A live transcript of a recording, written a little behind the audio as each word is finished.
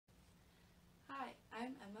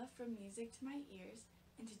from Music to My Ears,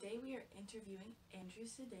 and today we are interviewing Andrew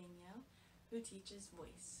Cedeno, who teaches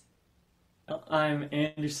voice. I'm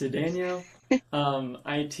Andrew Cedeno.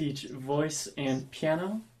 I teach voice and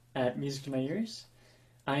piano at Music to My Ears.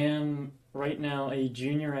 I am right now a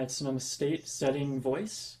junior at Sonoma State studying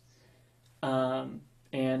voice, and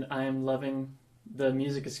I am loving the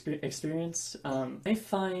music experience. I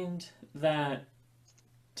find that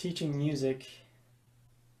teaching music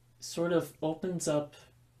sort of opens up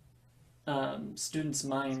students'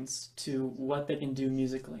 minds to what they can do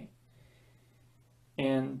musically.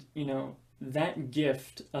 And, that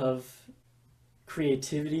gift of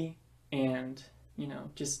creativity and,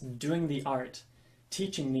 just doing the art,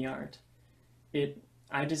 teaching the art,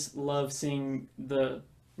 I just love seeing the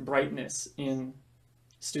brightness in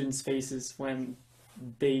students' faces when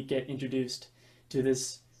they get introduced to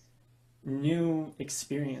this new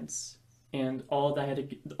experience and all that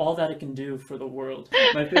it can do for the world.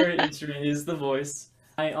 My favorite instrument is the voice.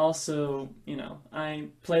 I also, I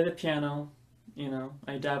play the piano,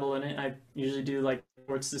 I dabble in it. I usually do like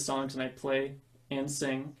words to songs and I play and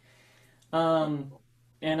sing. And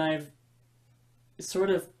I've sort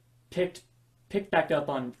of picked back up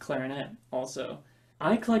on clarinet also.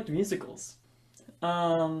 I collect musicals.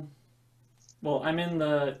 Well, I'm in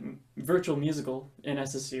the virtual musical in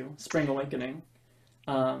SSU, Spring Awakening.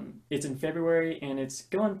 It's in February, and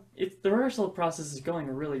the rehearsal process is going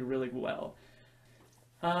really, really well.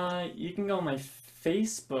 You can go on my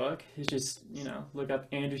Facebook. It's just, look up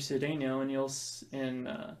Andrew Cedeno, and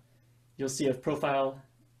you'll see a profile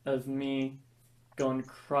of me going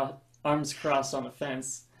arms crossed on a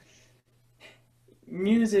fence.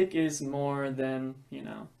 Music is more than,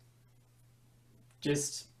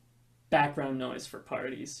 just background noise for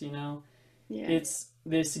parties, Yeah. It's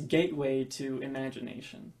this gateway to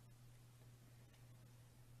imagination.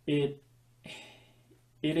 It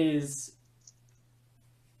is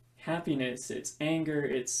happiness, it's anger,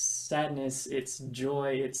 it's sadness, it's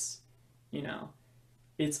joy, it's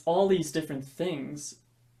all these different things,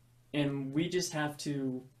 and we just have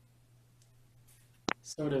to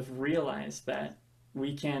sort of realize that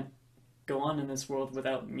we can't go on in this world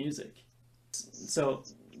without music. So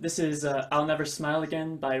this is I'll Never Smile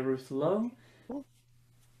Again by Ruth Lowe.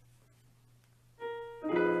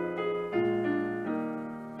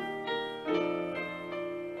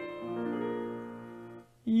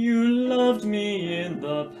 You loved me in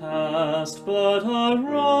the past, but our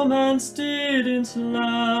romance didn't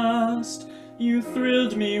last. You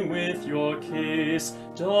thrilled me with your kiss,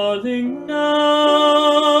 darling,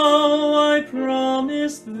 now I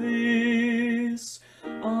promise this.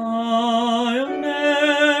 I'll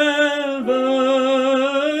never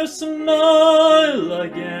smile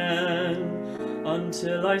again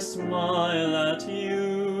until I smile at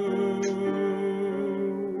you.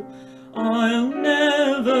 I'll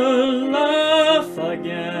never laugh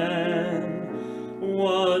again.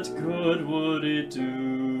 What good would it do?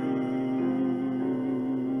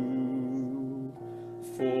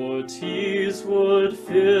 For tears would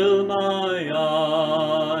fill my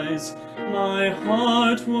eyes, my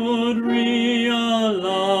heart would realize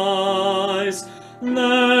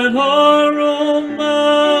that our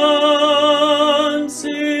romance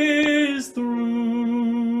is through.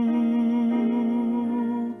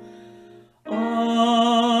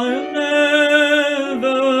 I'll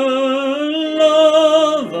never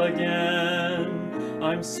love again.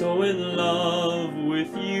 I'm so in love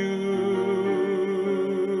with you.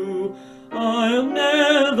 I'll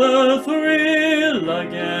never thrill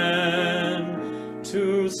again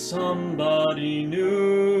to somebody new.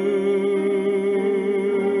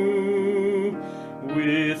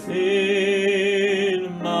 Within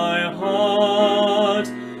my heart,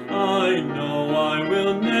 I know I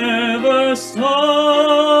will never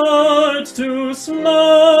start to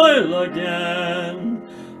smile again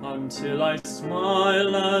until I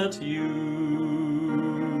smile at you.